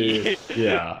 dirty. dude.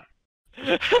 Yeah.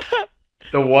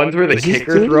 The ones where the Is he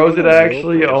kicker still throws it doing that?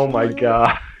 actually, oh my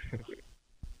god.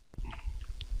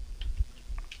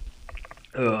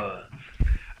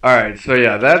 Alright, so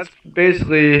yeah, that's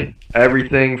basically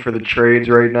everything for the trades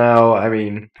right now. I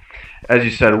mean, as you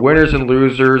said, winners and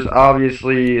losers.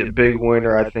 Obviously, a big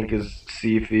winner, I think, is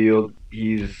Seafield.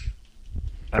 He's,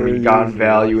 gotten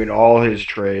value in all his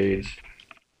trades.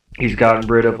 He's gotten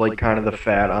rid of like kind of the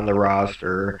fat on the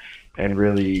roster and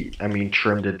really, I mean,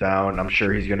 trimmed it down. I'm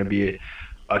sure he's going to be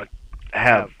a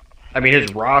have. I mean,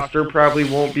 his roster probably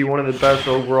won't be one of the best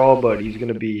overall, but he's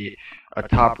going to be a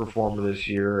top performer this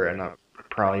year, and I'll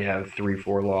probably have 3,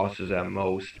 4 losses at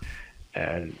most,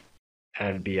 and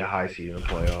be a high seed in the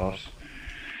playoffs.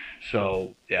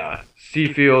 So yeah,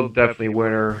 Seafield definitely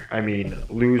winner. I mean,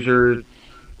 loser,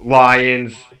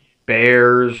 Lions,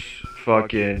 Bears,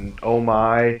 fucking oh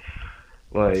my,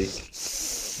 like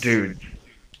dude,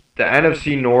 the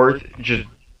NFC North just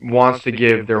wants to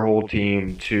give their whole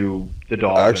team to the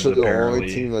Dolphins. Actually, the Apparently,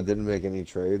 only team that didn't make any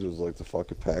trades was like the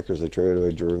fucking Packers. They traded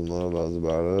away Jordan Love. That was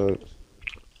about it.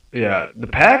 yeah, the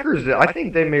Packers. I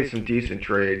think they made some decent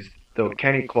trades. The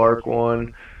Kenny Clark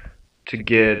one to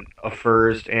get a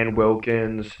first and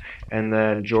Wilkins, and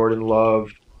then Jordan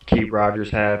Love keep Rodgers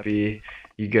happy.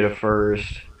 You get a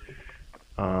first.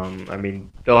 I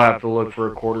mean, they'll have to look for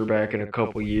a quarterback in a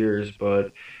couple years,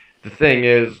 but the thing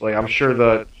is, like, I'm sure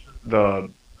the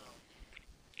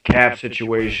cap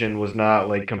situation was not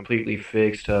like completely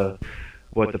fixed to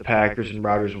what the Packers and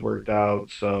Rodgers worked out.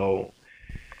 So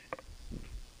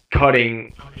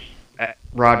cutting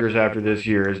Rodgers after this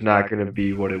year is not going to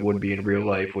be what it would be in real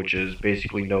life, which is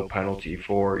basically no penalty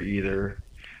for either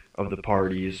of the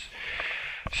parties.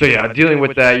 So yeah, dealing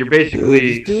with that, you're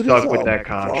basically stuck with that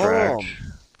contract,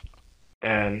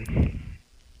 and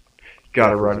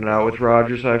gotta run it out with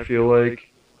Rodgers. I feel like.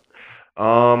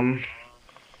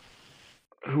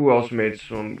 Who else made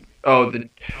some? Oh,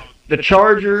 the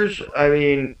Chargers. I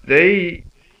mean, they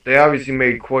obviously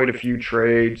made quite a few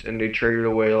trades, and they traded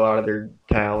away a lot of their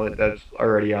talent that's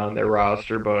already on their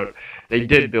roster. But they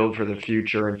did build for the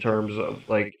future in terms of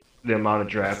like the amount of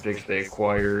draft picks they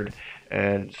acquired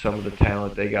and some of the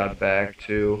talent they got back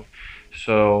too.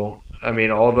 So I mean,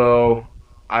 although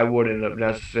I wouldn't have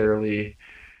necessarily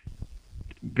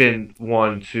been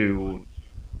one to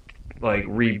like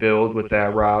rebuild with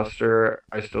that roster,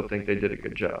 I still think they did a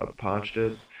good job. Ponch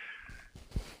did.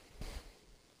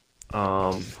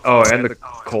 Oh, and the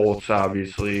Colts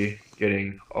obviously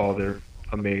getting all their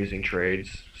amazing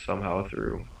trades somehow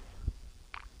through.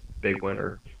 Big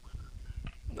winner.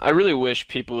 I really wish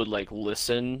people would like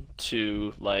listen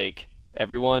to like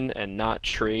everyone and not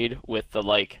trade with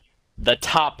the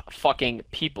top fucking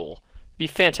people. Be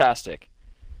fantastic.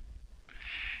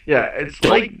 Yeah, it's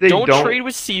Don't like they don't don't. trade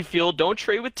with Seafield. Don't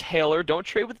trade with Taylor. Don't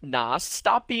trade with Nas.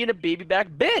 Stop being a baby back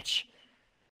bitch.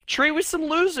 Trade with some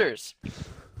losers.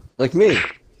 Like me.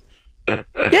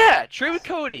 Yeah, trade with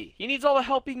Cody. He needs all the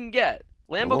help he can get.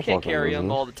 I'm Lambo a can't fucking carry him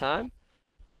loser. all the time.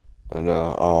 I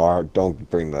know. Oh, don't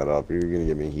bring that up. You're gonna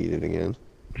get me heated again.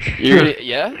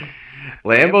 Yeah?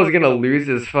 Lambo's gonna lose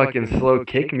his fucking slow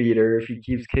kick meter if he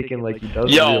keeps kicking like he does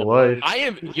in Yo, real life.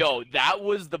 that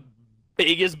was the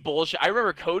biggest bullshit. I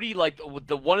remember Cody, like,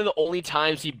 the one of the only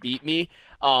times he beat me,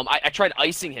 I tried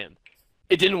icing him.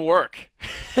 It didn't work.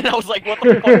 And I was like, what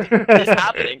the fuck is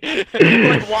happening?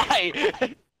 Like, why?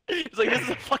 It's like, this is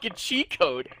a fucking cheat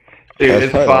code. Dude, That's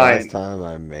it's probably the fine. last time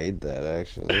I made that,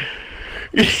 actually.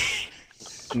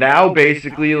 Now,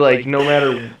 basically, like, no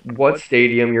matter what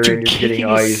stadium you're in, you're getting Kicking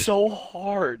iced. is so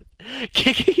hard.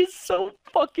 Kicking is so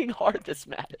fucking hard this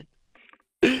Madden.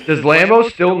 Does Lambo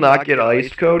still not get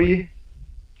iced, Cody?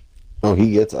 Oh,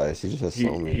 he gets ice. He just has He,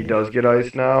 so many. he does get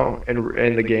iced now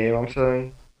in the game, I'm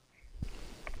saying.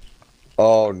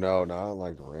 Oh, no, not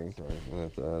like ranked or anything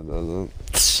like that. Doesn't.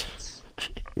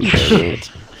 He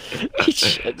doesn't.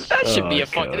 That should be Oh, a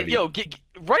fucking Cody.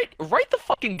 write the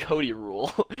fucking Cody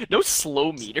rule. No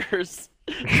slow meters.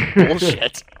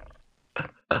 Bullshit.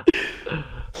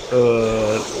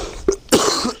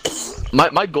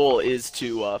 My goal is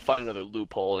to find another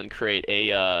loophole and create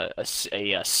a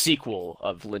sequel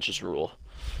of Lynch's rule.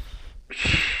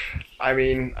 I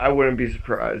mean, I wouldn't be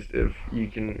surprised if you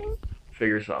can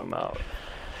figure something out.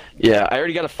 Yeah, I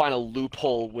already got to find a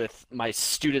loophole with my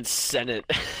student senate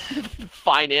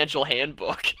financial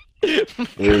handbook.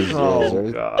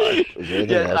 Oh gosh. Is there anything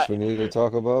Yeah, else we need to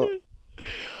talk about?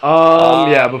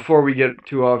 Yeah, before we get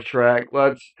too off track,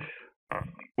 why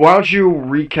don't you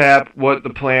recap what the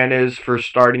plan is for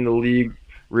starting the league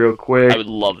real quick, I would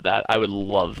love that. I would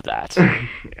love that.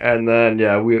 and then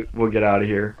yeah, we'll get out of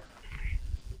here.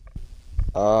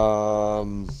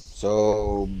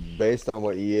 So based on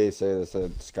what EA said, they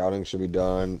said scouting should be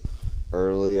done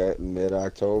early at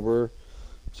mid-October.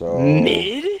 So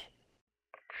Mid?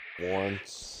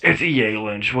 once It's EA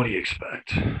Lynch. What do you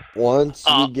expect?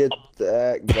 we get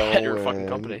that Better fucking going,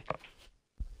 company.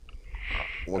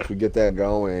 once we get that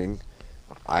going,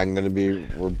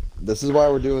 This is why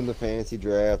we're doing the fantasy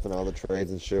draft and all the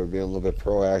trades and shit. We're being a little bit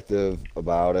proactive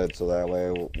about it, so that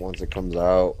way, once it comes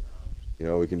out,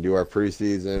 we can do our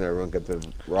preseason. Everyone get the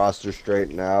roster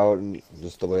straightened out and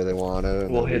just the way they want it.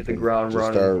 And We'll hit the ground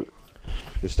running.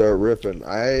 Start ripping.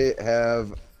 I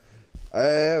have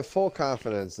full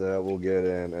confidence that we'll get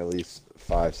in at least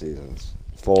 5 seasons.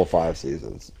 Full 5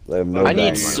 seasons. I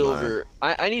need Silver.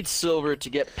 I need Silver to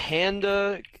get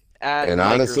Panda at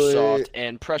Microsoft honestly,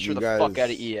 and pressure the fuck out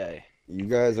of EA. You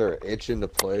guys are itching to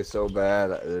play so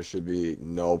bad. There should be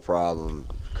no problem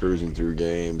cruising through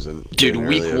games and. Dude,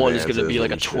 week 1 is gonna be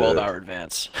like a 12-hour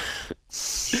advance.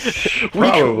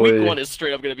 Probably. Week 1 is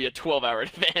straight up gonna be a 12-hour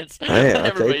advance. Hey,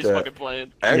 Everybody's fucking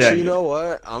playing. Actually, you know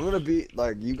what? I'm gonna be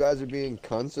like, you guys are being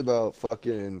cunts about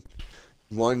fucking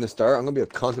wanting to start. I'm gonna be a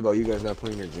cunt about you guys not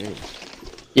playing your games.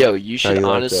 Yo, you should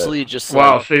honestly just.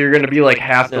 Wow, so you're gonna be like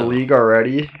half the league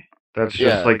already? That's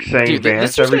just like saying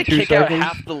Vance every 2 seconds. Kick out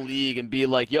half the league and be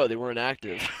like, "Yo, they weren't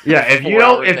active." Yeah, if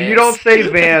you don't say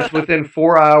Vance within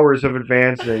 4 hours of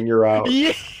advancing, you're out.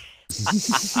 Yeah.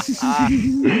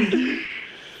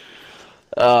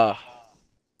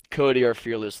 Cody, our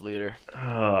fearless leader.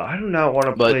 I do not want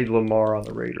to play Lamar on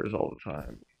the Raiders all the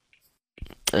time.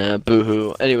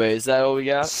 Boo-hoo. Anyway, is that all we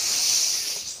got?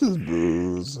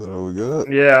 Booze. All we got?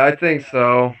 Yeah, I think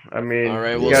so. I mean, all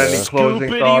right, you got any closing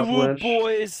thoughts, Lynch?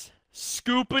 Boys.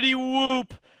 Scoopity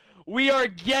whoop! We are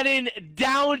getting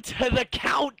down to the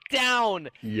countdown.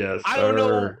 Yes, I don't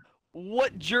know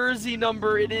what jersey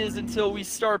number it is until we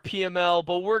start PML,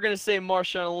 but we're gonna say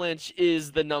Marshawn Lynch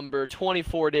is the number.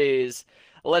 24 days.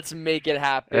 Let's make it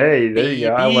happen. Hey, there you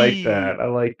go. I like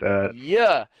that.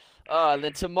 Yeah. And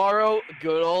then tomorrow,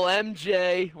 good old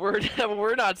MJ.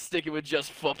 We're not sticking with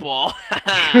just football.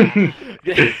 But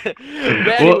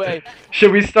anyway,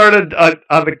 should we start on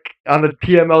the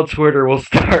PML Twitter? We'll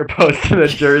start posting a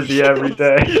jersey every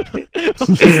day.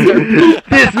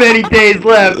 This many days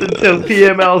left until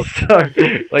PML starts.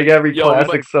 Like every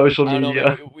classic social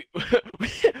media.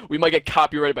 We might get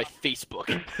copyrighted by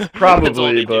Facebook.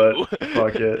 Probably, but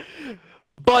fuck it.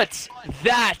 But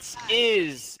that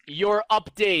is your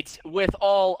update with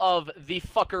all of the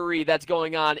fuckery that's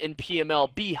going on in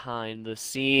PML behind the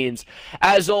scenes.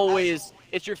 As always,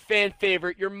 it's your fan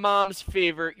favorite, your mom's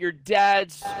favorite, your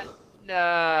dad's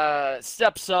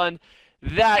stepson.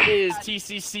 That is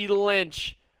TCC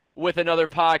Lynch with another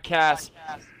podcast.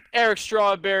 Eric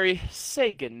Strawberry,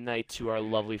 say goodnight to our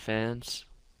lovely fans.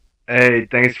 Hey,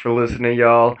 thanks for listening,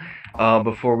 y'all.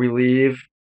 Before we leave,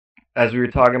 as we were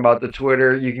talking about the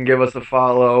Twitter, you can give us a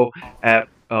follow at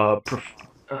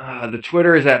the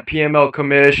Twitter is at PML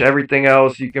Commish. Everything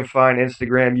else you can find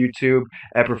Instagram, YouTube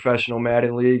at Professional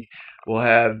Madden League. We'll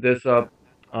have this up,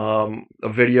 a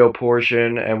video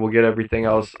portion, and we'll get everything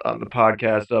else on the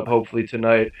podcast up hopefully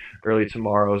tonight, early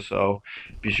tomorrow. So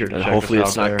be sure to check us out. Hopefully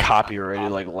it's not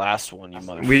copyrighted like last one, you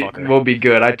motherfucker. We'll be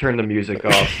good. I turned the music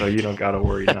off, so you don't gotta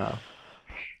worry now.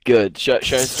 Good. Should I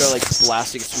start like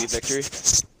blasting Sweet Victory?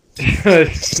 Hey,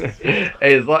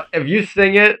 if you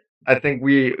sing it, I think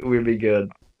we'd be good.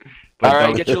 But all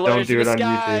right, get your letters do in the it on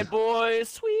sky, YouTube. boys.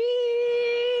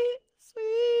 Sweet,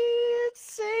 sweet,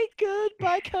 say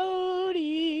goodbye,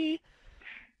 Cody.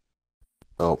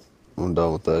 Oh, I'm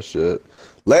done with that shit.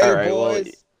 Later, right,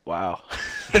 boys. Wow.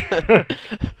 He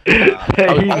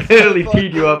literally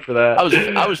teed you up for that.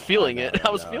 I was feeling it. I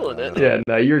was feeling it. Yeah,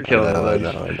 no, you're killing it. I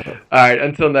know. All right,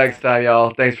 until next time,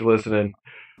 y'all. Thanks for listening.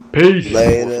 Peace.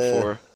 Later.